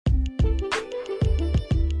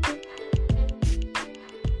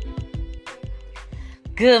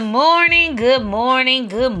Good morning, good morning,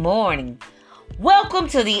 good morning. Welcome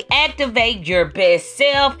to the Activate Your Best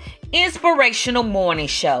Self Inspirational Morning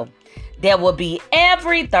Show. That will be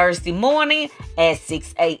every Thursday morning at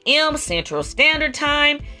 6 a.m. Central Standard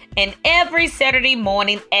Time and every Saturday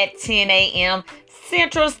morning at 10 a.m.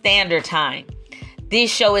 Central Standard Time.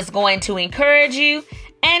 This show is going to encourage you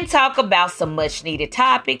and talk about some much needed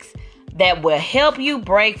topics that will help you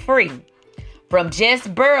break free from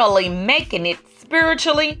just barely making it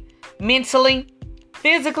spiritually, mentally,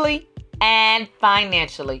 physically, and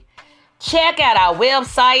financially. Check out our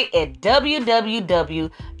website at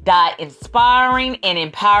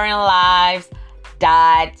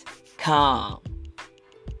www.inspiringandempoweringlives.com.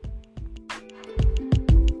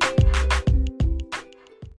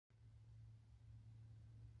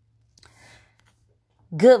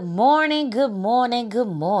 Good morning, good morning, good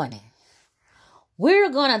morning. We're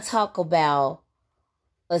going to talk about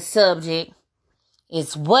a subject.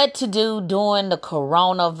 It's what to do during the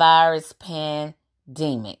coronavirus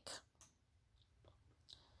pandemic.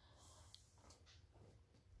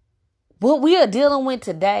 What we are dealing with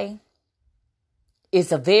today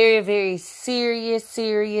is a very, very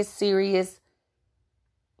serious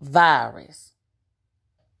virus.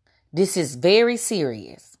 This is very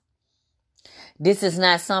serious. This is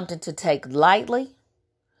not something to take lightly.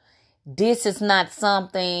 This is not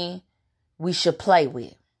something we should play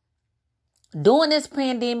with. During this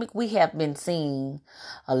pandemic, we have been seeing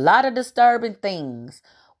a lot of disturbing things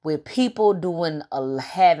with people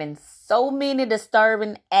having so many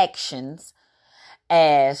disturbing actions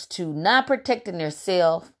as to not protecting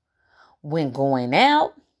themselves when going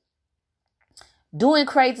out, doing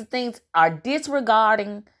crazy things, or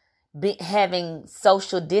disregarding having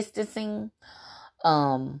social distancing.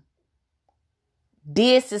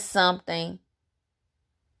 This is something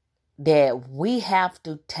that we have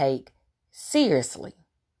to take seriously.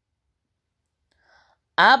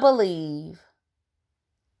 I believe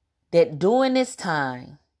that during this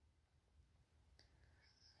time,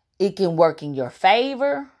 it can work in your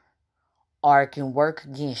favor or it can work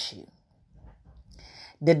against you.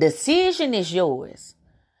 The decision is yours.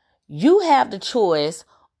 You have the choice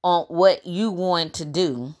on what you want to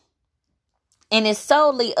do, and it's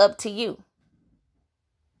solely up to you.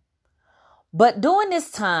 But during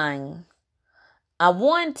this time, I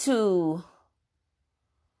want to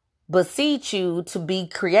beseech you to be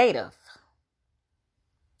creative.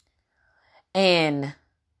 And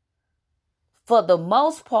for the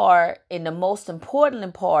most part, and the most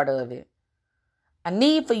important part of it, I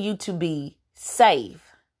need for you to be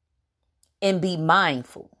safe and be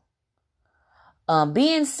mindful.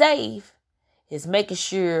 Being safe is making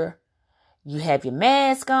sure you have your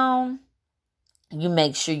mask on. You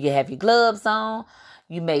make sure you have your gloves on.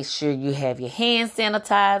 You make sure you have your hand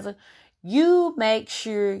sanitizer. You make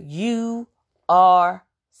sure you are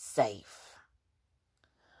safe.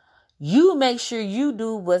 You make sure you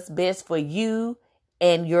do what's best for you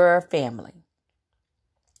and your family.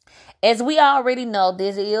 As we already know,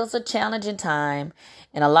 this is a challenging time,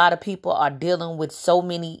 and a lot of people are dealing with so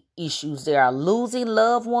many issues. They are losing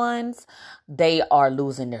loved ones. They are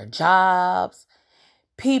losing their jobs.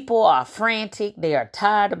 People are frantic. They are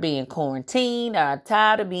tired of being quarantined. They are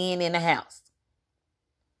tired of being in the house.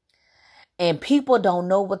 And people don't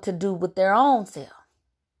know what to do with their own self.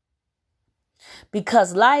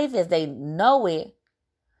 Because life as they know it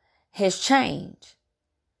has changed.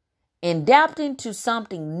 Adapting to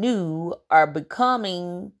something new or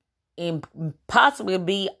becoming and possibly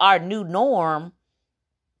be our new norm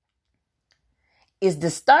is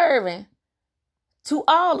disturbing to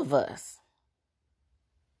all of us.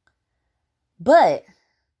 But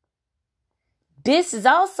this is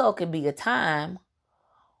also can be a time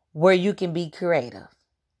where you can be creative.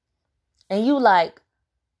 And you like,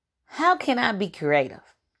 how can I be creative?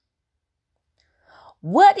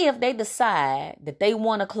 What if they decide that they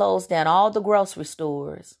want to close down all the grocery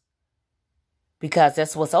stores because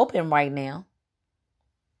that's what's open right now,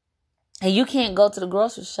 and you can't go to the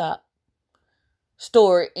grocery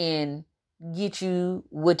store and get you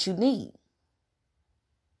what you need?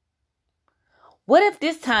 What if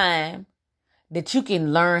this time that you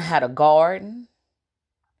can learn how to garden,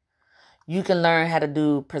 you can learn how to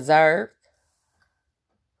do preserves,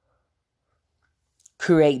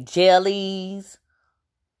 create jellies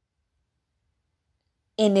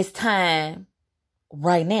in this time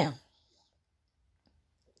right now?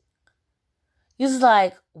 You're just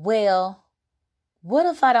like, well, what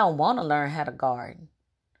if I don't want to learn how to garden?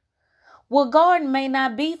 Well, garden may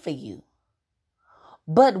not be for you.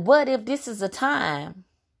 But what if this is a time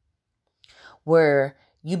where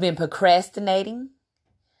you've been procrastinating,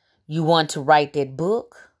 You want to write that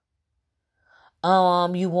book.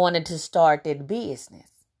 You wanted to start that business.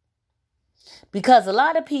 Because a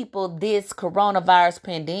lot of people, this coronavirus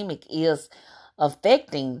pandemic is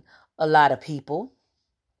affecting a lot of people.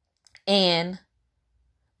 And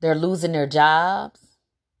they're losing their jobs.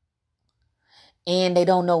 And they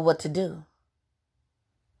don't know what to do.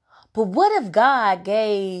 But what if God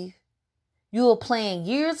gave you a plan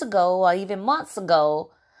years ago or even months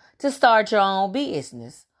ago to start your own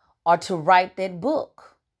business or to write that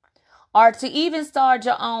book or to even start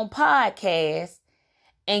your own podcast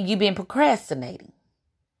and you've been procrastinating?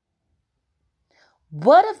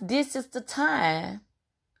 What if this is the time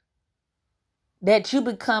that you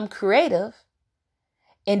become creative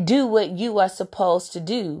and do what you are supposed to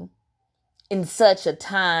do in such a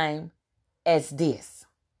time as this?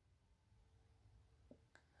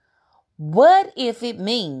 What if it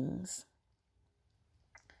means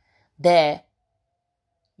that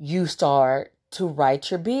you start to write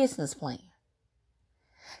your business plan?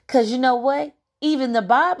 Because you know what? Even the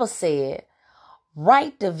Bible said,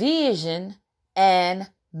 write the vision and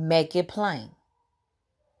make it plain.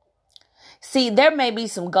 See, there may be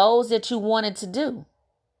some goals that you wanted to do.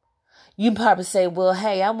 You probably say, well,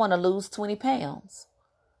 hey, I want to lose 20 pounds.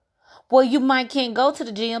 Well, you might can't go to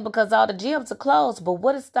the gym because all the gyms are closed. But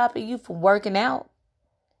what is stopping you from working out?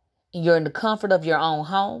 And you're in the comfort of your own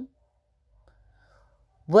home.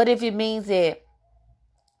 What if it means that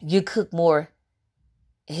you cook more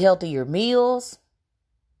healthier meals?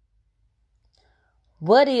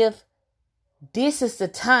 What if this is the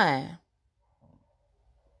time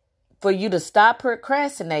for you to stop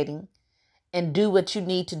procrastinating and do what you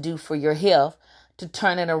need to do for your health to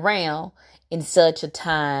turn it around in such a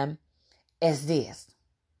time as this?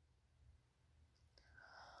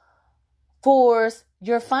 For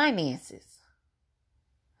your finances.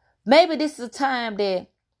 Maybe this is a time that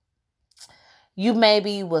you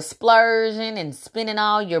maybe was splurging and spending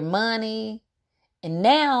all your money, and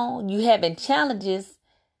now you having challenges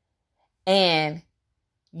and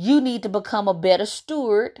you need to become a better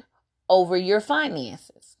steward over your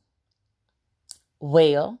finances.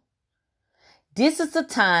 Well, this is the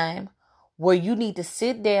time where you need to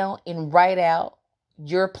sit down and write out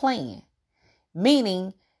your plan,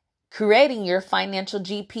 meaning creating your financial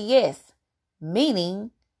GPS,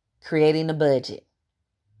 meaning creating a budget.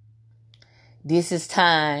 This is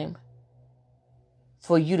time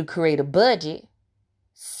for you to create a budget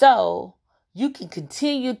so you can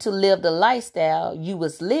continue to live the lifestyle you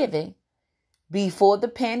was living before the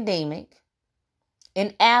pandemic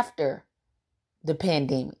and after the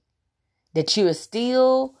pandemic, that you will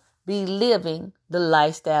still be living the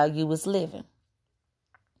lifestyle you was living.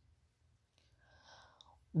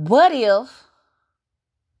 What if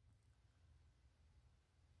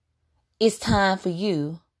it's time for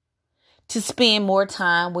you to spend more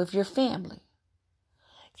time with your family?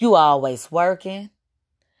 You always working.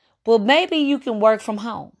 Well, maybe you can work from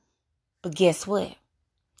home. But guess what?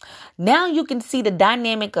 Now you can see the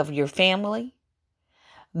dynamic of your family.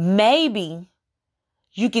 Maybe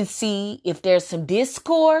you can see if there's some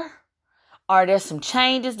discord or there's some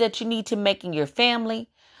changes that you need to make in your family.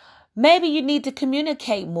 Maybe you need to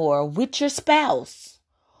communicate more with your spouse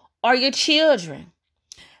or your children.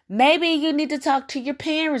 Maybe you need to talk to your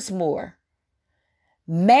parents more.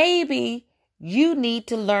 Maybe you need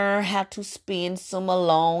to learn how to spend some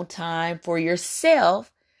alone time for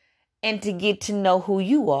yourself and to get to know who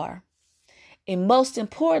you are. And most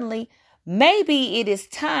importantly, maybe it is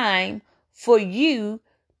time for you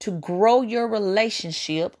to grow your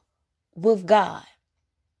relationship with God.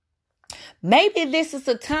 Maybe this is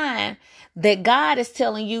a time that God is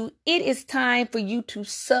telling you it is time for you to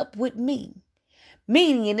sup with me.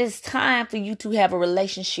 Meaning it is time for you to have a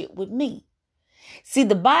relationship with me. See,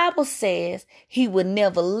 the Bible says he will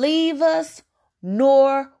never leave us,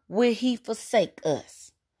 nor will he forsake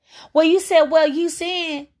us. Well, you said, you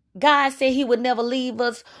saying God said he would never leave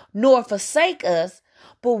us, nor forsake us.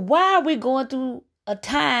 But why are we going through a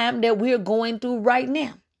time that we're going through right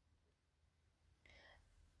now?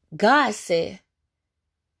 God said,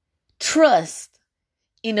 trust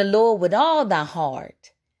in the Lord with all thy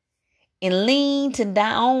heart and lean to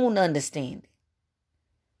thy own understanding.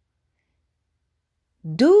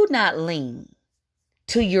 Do not lean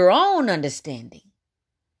to your own understanding,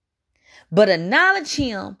 but acknowledge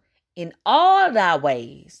him in all thy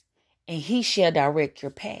ways, and he shall direct your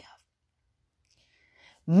path.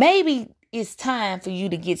 Maybe it's time for you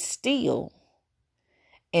to get still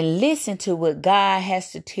and listen to what God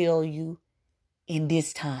has to tell you in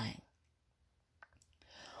this time.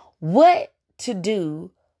 What to do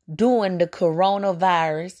during the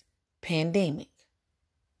coronavirus pandemic.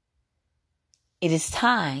 It is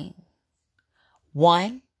time.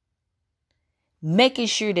 One, making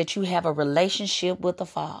sure that you have a relationship with the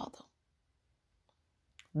Father,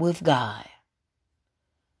 with God.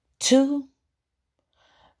 Two,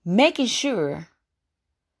 making sure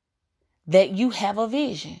that you have a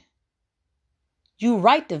vision. You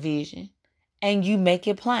write the vision and you make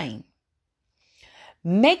it plain.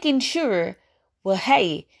 Making sure, well,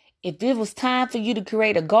 hey, if it was time for you to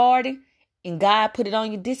create a garden and God put it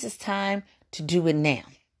on you, this is time to do it now.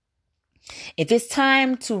 If it's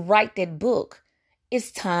time to write that book,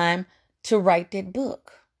 it's time to write that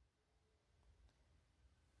book.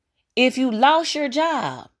 If you lost your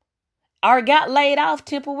job or got laid off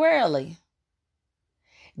temporarily,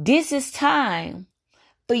 this is time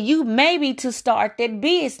for you maybe to start that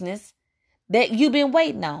business that you've been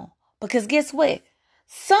waiting on. Because guess what?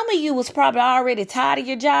 Some of you was probably already tired of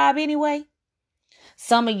your job anyway.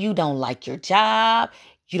 Some of you don't like your job.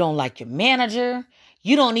 You don't like your manager.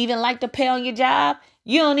 You don't even like the pay on your job.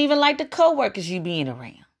 You don't even like the coworkers you being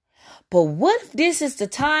around. But what if this is the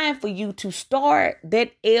time for you to start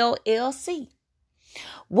that LLC?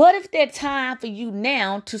 What if that time for you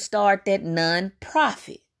now to start that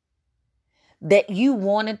non-profit that you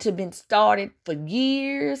wanted to been started for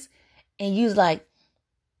years and you was like,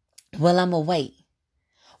 well, I'm going to wait.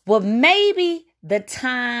 Well, maybe the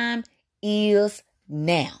time is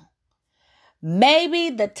now. Maybe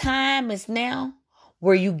the time is now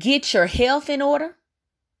where you get your health in order,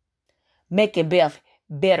 making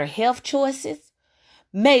better health choices.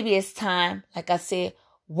 Maybe it's time, like I said,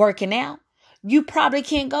 working out. You probably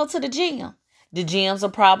can't go to the gym. The gyms are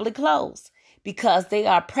probably closed because they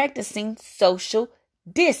are practicing social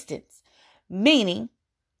distance. Meaning,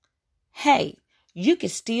 hey, you can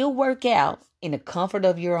still work out in the comfort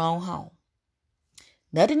of your own home.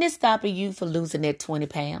 Nothing is stopping you from losing that 20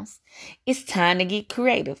 pounds. It's time to get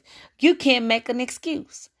creative. You can't make an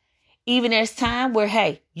excuse. Even there's time where,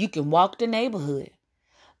 hey, you can walk the neighborhood.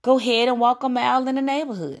 Go ahead and walk a mile in the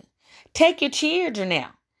neighborhood. Take your children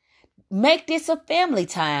out. Make this a family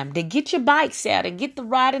time to get your bikes out and get the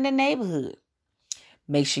ride in the neighborhood.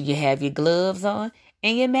 Make sure you have your gloves on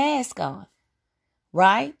and your mask on.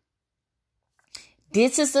 Right?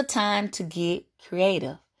 This is the time to get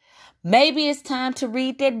creative. Maybe it's time to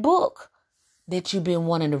read that book that you've been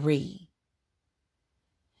wanting to read.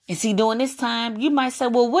 And see, during this time, you might say,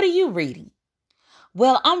 well, what are you reading?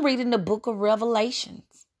 Well, I'm reading the book of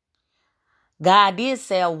Revelations. God did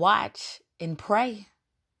say, watch and pray.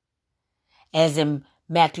 As in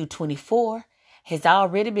Matthew 24 has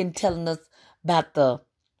already been telling us about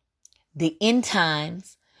the end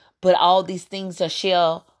times, but all these things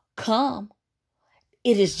shall come.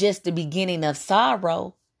 It is just the beginning of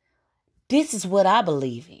sorrow. This is what I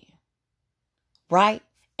believe in, right?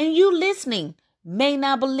 And you listening may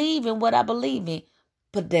not believe in what I believe in,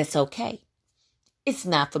 but that's okay. It's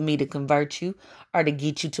not for me to convert you or to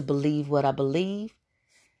get you to believe what I believe,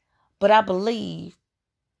 but I believe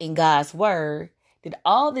in God's word that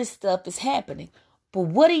all this stuff is happening. But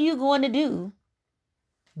what are you going to do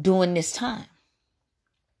during this time?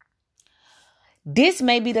 This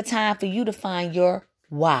may be the time for you to find your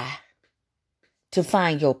why, to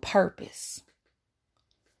find your purpose.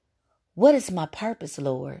 What is my purpose,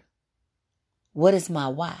 Lord? What is my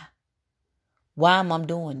why? Why am I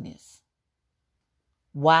doing this?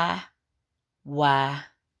 Why?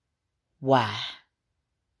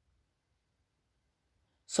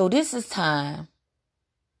 So this is time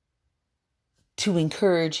to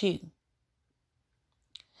encourage you.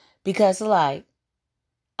 Because like,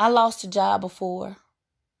 I lost a job before,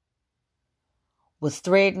 was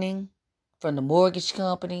threatening from the mortgage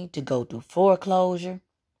company to go through foreclosure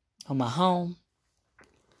on my home.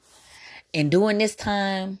 And during this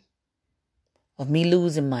time of me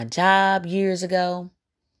losing my job years ago,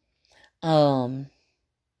 I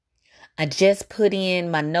just put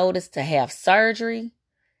in my notice to have surgery.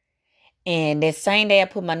 And that same day I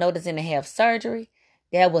put my notice in to have surgery,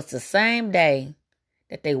 that was the same day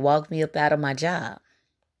that they walked me up out of my job.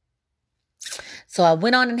 So I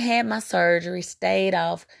went on and had my surgery, stayed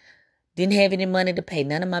off, didn't have any money to pay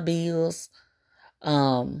none of my bills.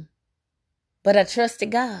 But I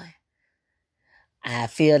trusted God. I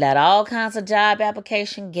filled out all kinds of job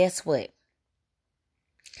applications. Guess what?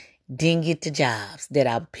 Didn't get the jobs that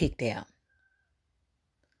I picked out.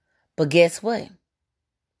 But guess what?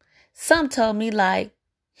 Some told me like,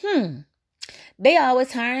 they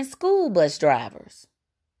always hiring school bus drivers.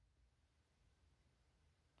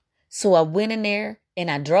 So I went in there and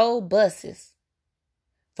I drove buses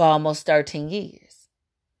for almost 13 years.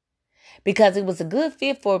 Because it was a good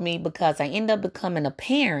fit for me because I ended up becoming a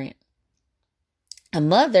parent, a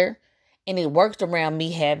mother, And it worked around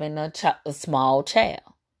me having a small child.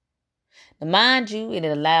 Now, mind you, it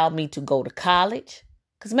allowed me to go to college.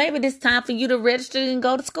 Because maybe it's time for you to register and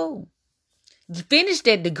go to school. You finish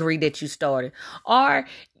that degree that you started. Or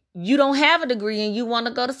you don't have a degree and you want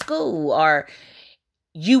to go to school. Or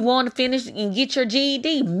you want to finish and get your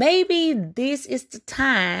GED. Maybe this is the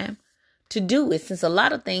time to do it, since a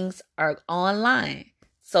lot of things are online.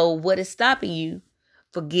 So what is stopping you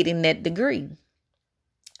for getting that degree?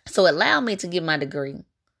 So it allowed me to get my degree.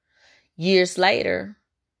 Years later,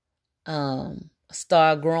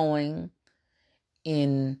 start growing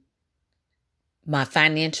in my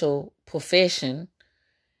financial profession,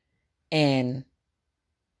 and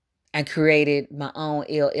I created my own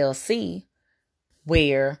LLC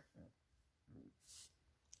where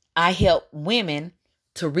I help women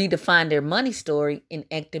to redefine their money story and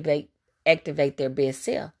activate their best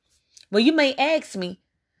self. Well, you may ask me,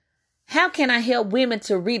 how can I help women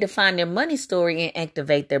to redefine their money story and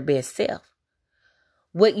activate their best self?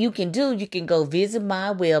 What you can do, you can go visit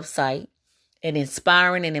my website at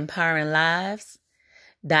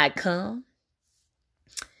inspiringandenempoweringlives.com.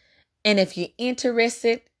 And if you're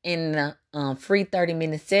interested in the free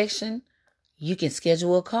 30-minute section, you can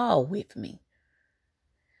schedule a call with me.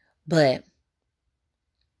 But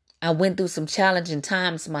I went through some challenging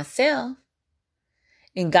times myself,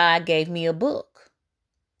 and God gave me a book.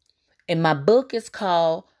 And my book is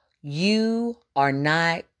called You Are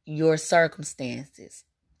Not Your Circumstances.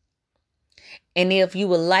 And if you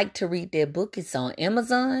would like to read that book, it's on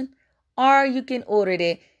Amazon, or you can order it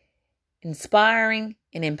at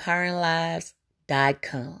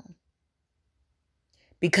inspiringandenempoweringlives.com.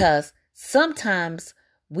 Because sometimes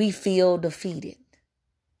we feel defeated.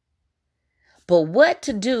 But what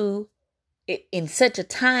to do in such a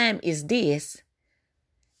time as this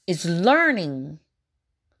is learning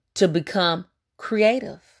to become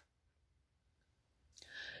creative.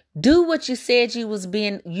 Do what you said you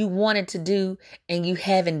wanted to do, and you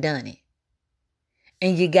haven't done it.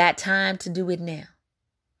 And you got time to do it now.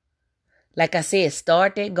 Like I said,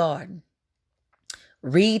 start that garden.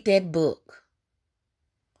 Read that book.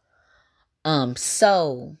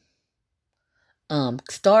 Start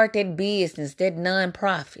that business, that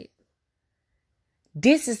nonprofit.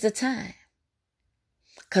 This is the time.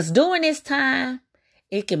 Because during this time,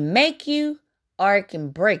 it can make you or it can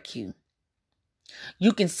break you.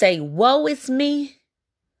 You can say, woe is me.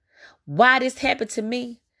 Why this happened to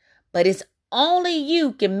me? But it's only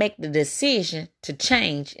you can make the decision to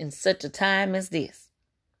change in such a time as this.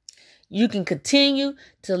 You can continue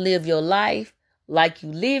to live your life like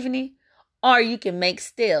you living it, or you can make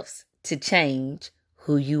steps to change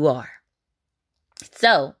who you are.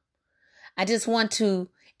 So, I just want to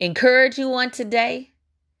encourage you on today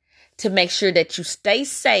to make sure that you stay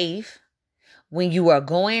safe when you are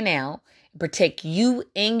going out, protect you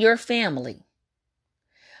and your family.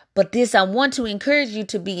 But I want to encourage you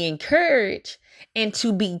to be encouraged and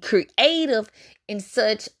to be creative in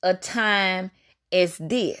such a time as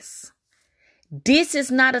this. This is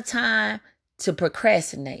not a time to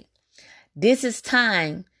procrastinate. This is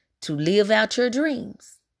time to live out your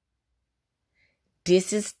dreams.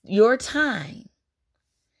 This is your time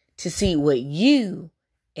to see what you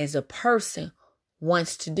as a person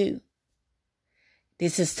wants to do.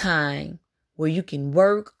 This is time where you can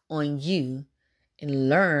work on you and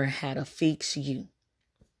learn how to fix you.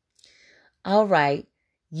 All right,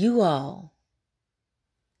 you all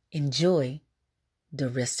enjoy the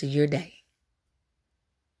rest of your day.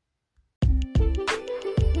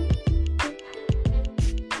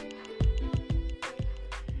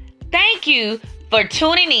 Thank you for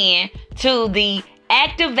tuning in to the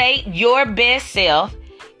Activate Your Best Self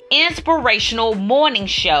Inspirational Morning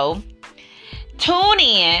Show. Tune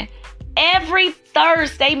in every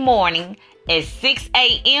Thursday morning at 6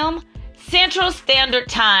 a.m. Central Standard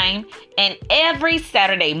Time and every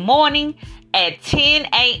Saturday morning at 10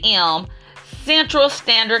 a.m. Central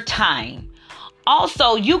Standard Time.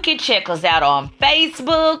 Also, you can check us out on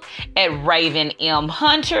Facebook at Raven M.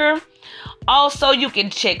 Hunter. Also, you can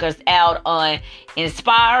check us out on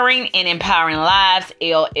Inspiring and Empowering Lives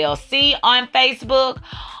LLC on Facebook.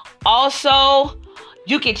 Also,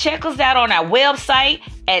 you can check us out on our website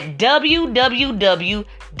at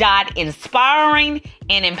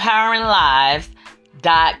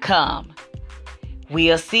www.inspiringandempoweringlives.com.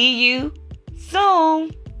 We'll see you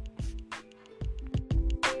soon.